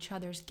about each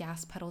other's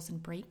gas pedals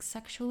and brakes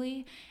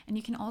sexually. And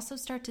you can also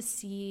start to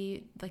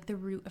see like the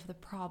root of the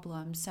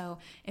problem. So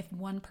if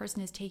one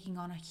person is taking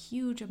on a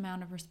huge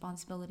amount of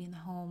responsibility in the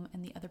home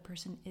and the other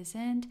person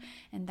isn't,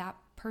 and that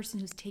person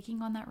who's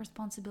taking on that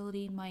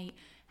responsibility might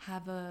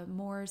have a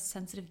more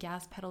sensitive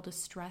gas pedal to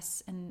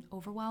stress and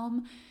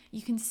overwhelm,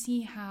 you can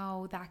see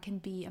how that can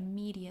be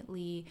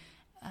immediately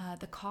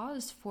the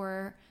cause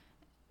for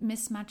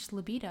mismatched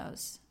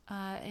libidos.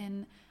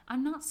 And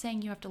I'm not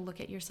saying you have to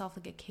look at yourself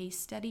like a case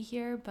study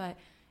here, but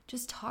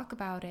just talk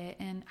about it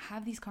and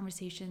have these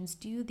conversations,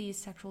 do these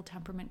sexual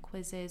temperament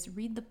quizzes,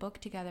 read the book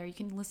together. You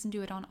can listen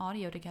to it on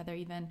audio together,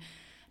 even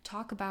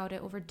talk about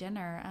it over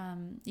dinner.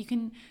 You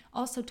can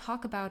also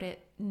talk about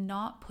it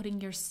not putting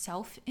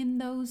yourself in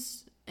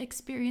those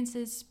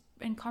experiences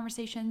and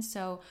conversations.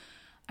 So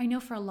I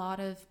know for a lot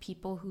of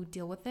people who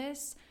deal with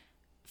this,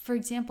 for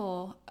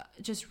example,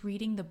 just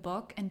reading the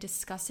book and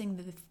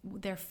discussing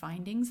their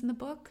findings in the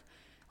book,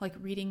 like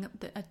reading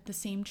the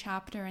same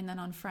chapter and then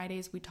on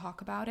Fridays we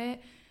talk about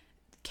it,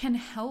 can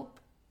help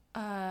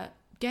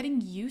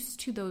getting used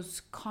to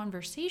those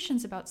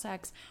conversations about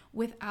sex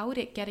without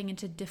it getting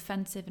into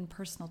defensive and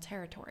personal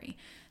territory.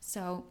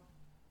 So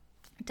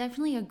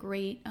definitely a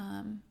great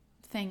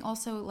thing.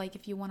 Also, like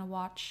if you want to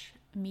watch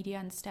media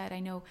instead, I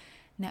know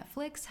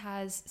Netflix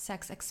has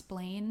Sex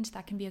Explained.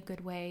 That can be a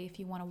good way if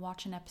you want to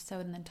watch an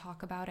episode and then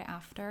talk about it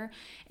after.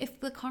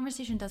 If the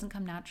conversation doesn't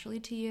come naturally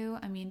to you,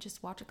 I mean,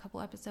 just watch a couple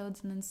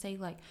episodes and then say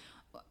like,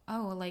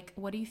 oh, like,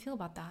 what do you feel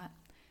about that?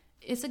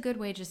 It's a good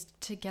way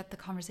just to get the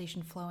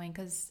conversation flowing,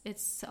 because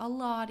it's a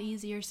lot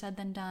easier said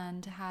than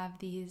done to have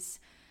these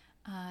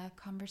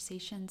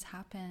conversations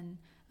happen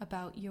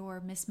about your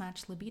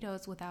mismatched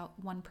libidos without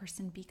one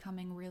person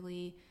becoming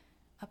really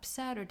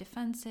upset or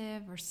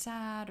defensive or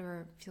sad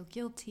or feel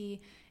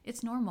guilty.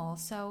 It's normal.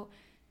 So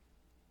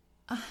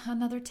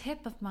another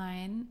tip of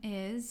mine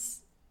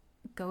is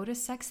go to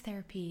sex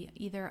therapy,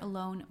 either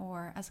alone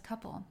or as a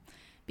couple.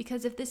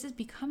 Because if this is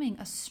becoming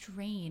a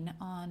strain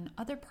on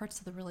other parts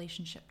of the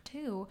relationship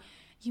too,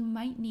 you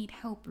might need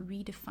help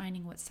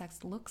redefining what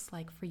sex looks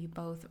like for you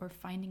both, or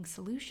finding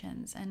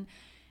solutions. And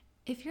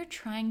if you're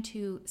trying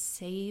to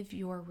save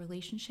your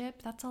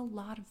relationship, that's a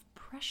lot of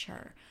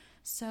pressure.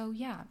 So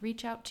yeah,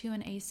 reach out to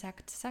an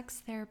asect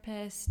sex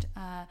therapist.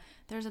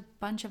 There's a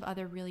bunch of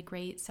other really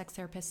great sex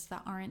therapists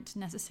that aren't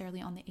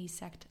necessarily on the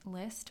asect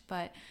list,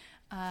 but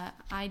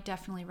I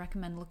definitely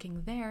recommend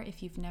looking there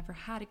if you've never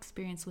had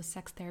experience with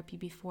sex therapy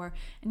before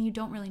and you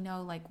don't really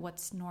know like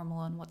what's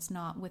normal and what's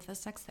not with a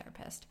sex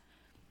therapist.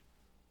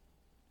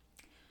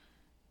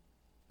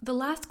 The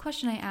last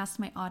question I asked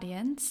my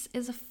audience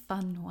is a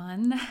fun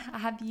one.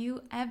 Have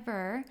you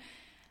ever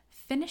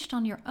finished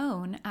on your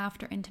own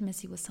after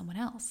intimacy with someone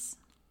else?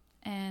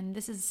 And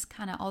this is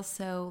kind of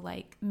also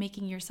like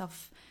making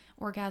yourself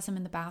orgasm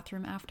in the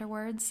bathroom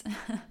afterwards,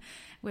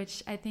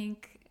 which I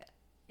think,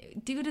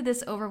 due to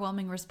this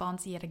overwhelming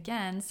response yet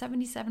again,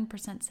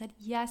 77% said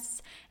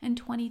yes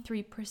and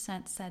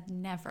 23% said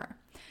never.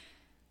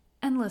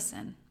 And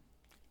listen,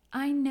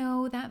 I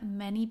know that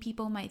many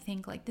people might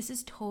think like this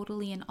is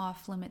totally an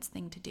off-limits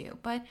thing to do,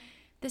 but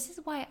this is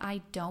why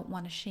I don't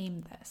want to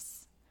shame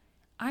this.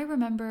 I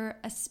remember,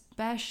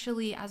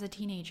 especially as a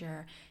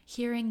teenager,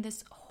 hearing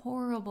this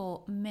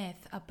horrible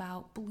myth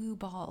about blue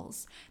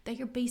balls, that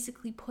you're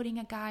basically putting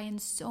a guy in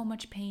so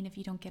much pain if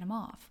you don't get him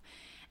off.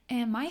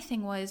 And my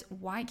thing was,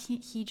 why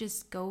can't he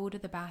just go to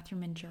the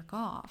bathroom and jerk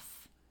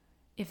off?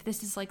 If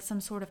this is like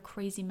some sort of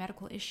crazy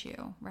medical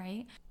issue,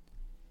 right?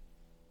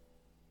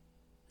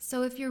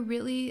 So if you're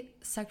really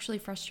sexually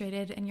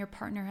frustrated and your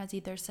partner has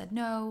either said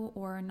no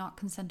or not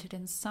consented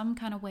in some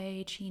kind of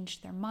way,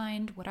 changed their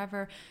mind,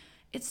 whatever,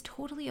 it's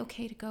totally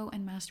okay to go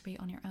and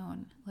masturbate on your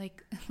own.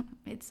 Like,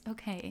 it's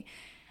okay.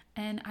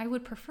 And I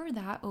would prefer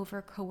that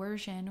over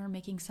coercion or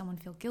making someone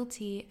feel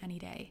guilty any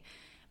day.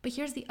 But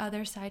here's the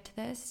other side to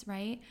this,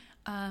 right?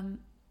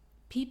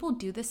 People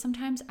do this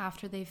sometimes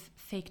after they've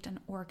faked an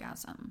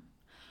orgasm.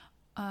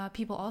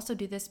 People also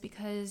do this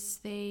because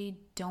they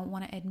don't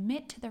want to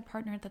admit to their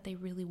partner that they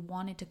really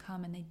wanted to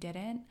come and they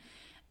didn't.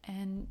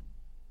 And,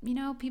 you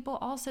know, people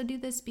also do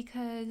this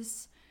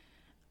because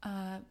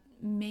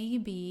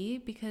maybe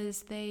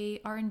because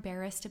they are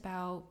embarrassed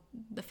about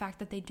the fact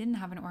that they didn't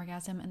have an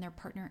orgasm and their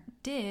partner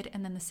did,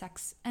 and then the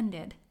sex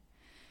ended.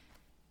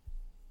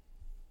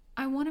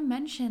 I want to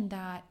mention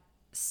that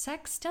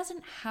sex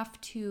doesn't have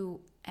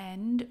to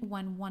end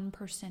when one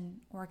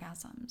person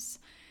orgasms.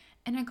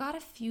 And I got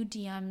a few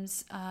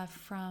DMs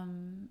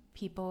from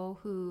people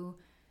who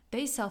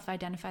they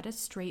self-identified as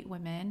straight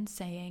women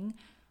saying,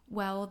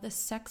 well, the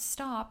sex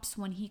stops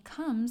when he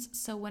comes,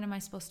 so what am I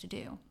supposed to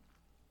do?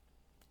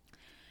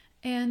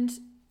 And,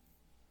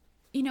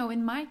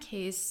 in my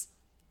case,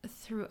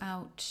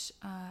 throughout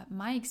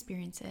my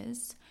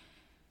experiences,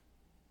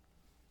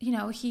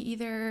 he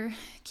either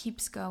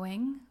keeps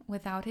going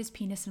without his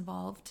penis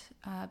involved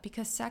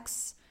because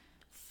sex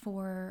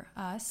for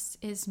us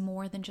is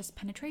more than just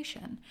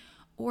penetration.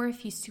 Or if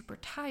he's super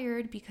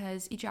tired,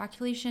 because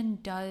ejaculation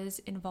does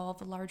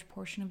involve a large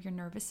portion of your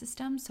nervous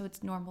system, so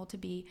it's normal to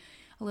be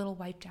a little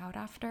wiped out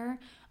after.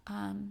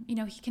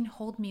 He can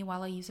hold me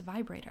while I use a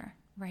vibrator,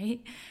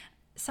 right?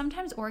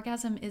 Sometimes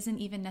orgasm isn't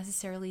even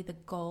necessarily the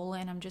goal,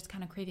 and I'm just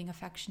kind of craving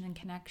affection and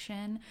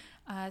connection,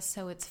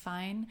 so it's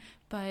fine.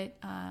 But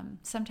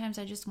sometimes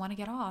I just want to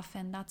get off,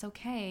 and that's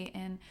okay.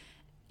 And,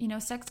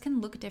 sex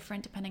can look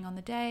different depending on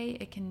the day.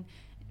 It can,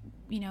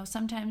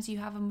 sometimes you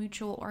have a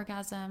mutual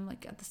orgasm,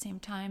 like at the same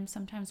time.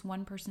 Sometimes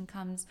one person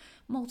comes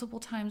multiple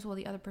times while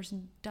the other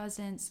person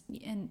doesn't.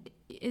 And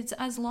it's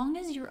as long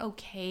as you're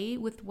okay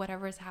with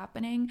whatever is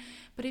happening.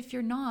 But if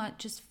you're not,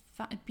 just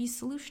be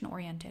solution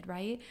oriented,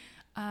 right?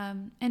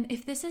 And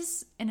if this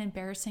is an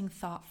embarrassing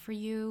thought for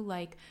you,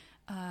 like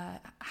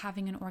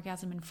having an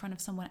orgasm in front of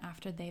someone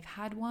after they've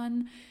had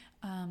one,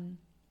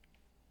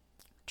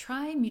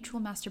 try mutual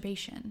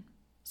masturbation.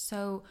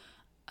 So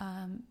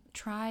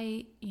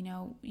try,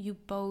 you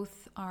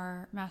both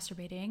are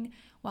masturbating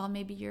while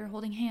maybe you're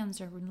holding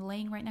hands or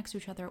laying right next to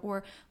each other,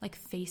 or like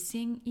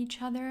facing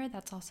each other.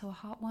 That's also a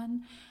hot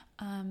one.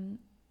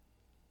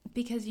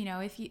 Because,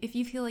 if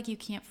you feel like you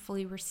can't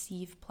fully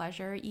receive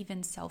pleasure,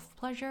 even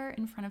self-pleasure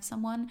in front of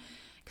someone,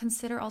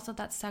 consider also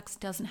that sex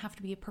doesn't have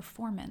to be a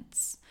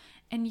performance.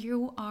 And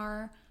you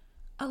are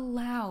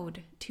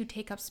allowed to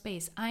take up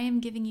space. I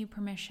am giving you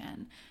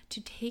permission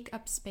to take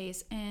up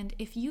space. And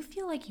if you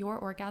feel like your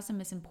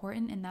orgasm is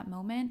important in that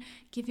moment,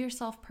 give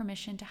yourself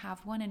permission to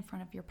have one in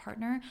front of your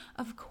partner,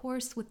 of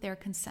course, with their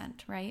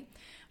consent, right?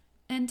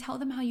 And tell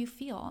them how you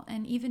feel.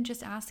 And even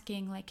just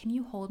asking, like, can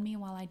you hold me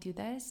while I do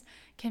this,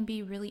 can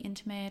be really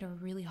intimate or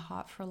really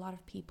hot for a lot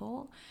of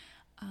people.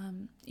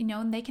 And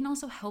they can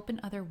also help in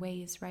other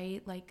ways,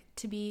 right? Like,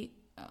 to be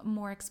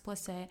more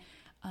explicit,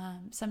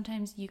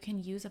 sometimes you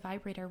can use a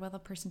vibrator while the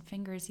person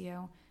fingers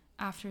you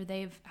after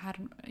they've had,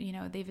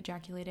 they've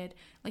ejaculated.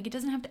 Like, it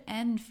doesn't have to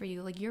end for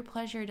you. Like, your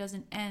pleasure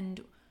doesn't end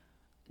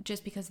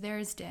just because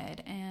theirs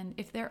did. And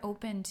if they're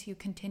open to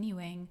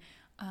continuing,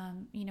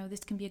 this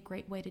can be a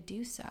great way to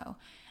do so.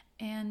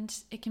 And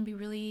it can be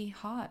really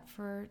hot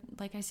for,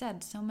 like I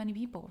said, so many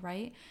people,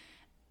 right?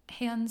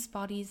 Hands,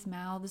 bodies,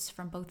 mouths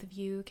from both of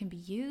you can be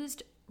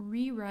used.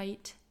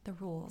 Rewrite the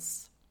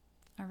rules.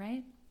 All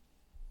right?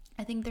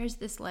 I think there's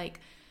this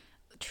like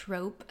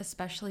trope,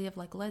 especially of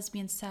like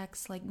lesbian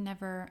sex, like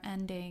never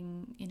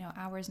ending,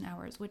 hours and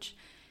hours, which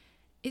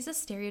is a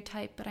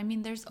stereotype, but I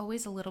mean, there's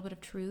always a little bit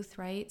of truth,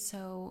 right?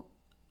 So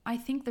I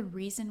think the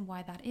reason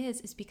why that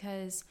is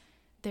because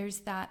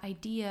there's that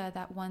idea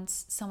that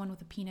once someone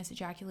with a penis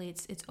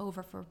ejaculates, it's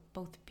over for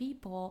both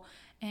people.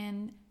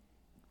 And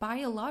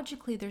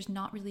biologically, there's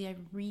not really a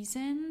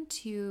reason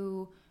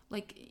to,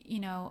 like,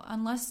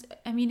 unless,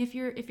 I mean, if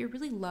you're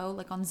really low,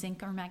 like on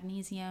zinc or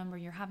magnesium, or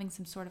you're having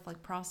some sort of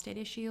like prostate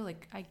issue,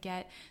 like I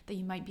get that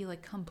you might be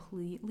like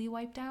completely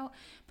wiped out.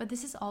 But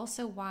this is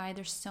also why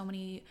there's so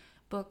many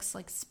books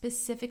like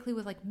specifically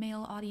with like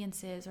male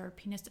audiences or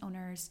penis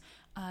owners,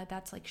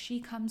 that's like she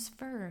comes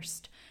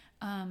first.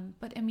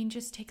 But I mean,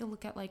 just take a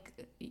look at like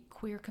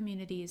queer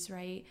communities,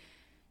 right?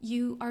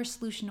 You are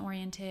solution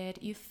oriented,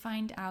 you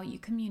find out, you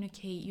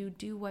communicate, you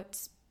do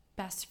what's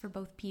best for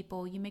both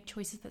people, you make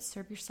choices that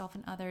serve yourself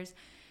and others.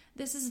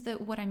 This is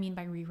what I mean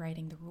by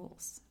rewriting the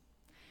rules.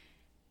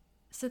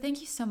 So thank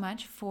you so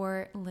much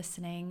for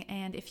listening.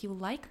 And if you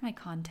like my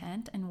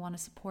content and want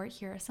to support,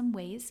 here are some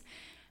ways.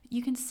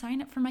 You can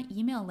sign up for my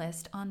email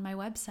list on my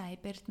website,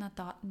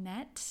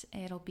 birna.net.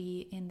 It'll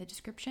be in the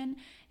description.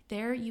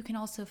 There you can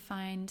also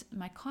find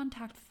my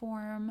contact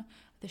form,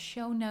 the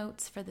show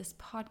notes for this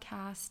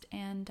podcast,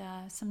 and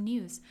some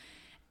news.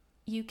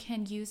 You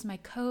can use my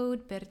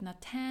code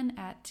BIRNA10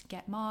 at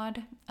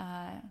GetMod.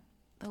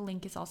 The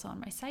link is also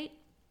on my site.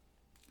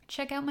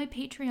 Check out my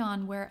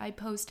Patreon, where I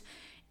post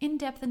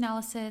in-depth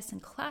analysis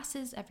and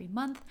classes every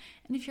month.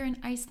 And if you're in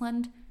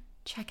Iceland,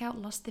 check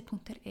out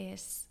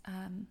losti.is.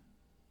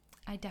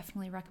 I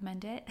definitely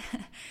recommend it.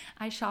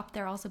 I shopped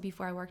there also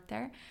before I worked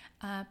there.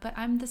 But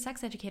I'm the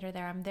sex educator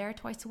there. I'm there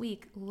twice a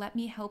week. Let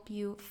me help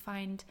you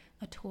find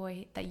a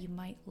toy that you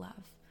might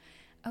love.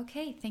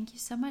 Okay, thank you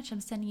so much.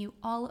 I'm sending you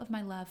all of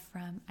my love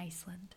from Iceland.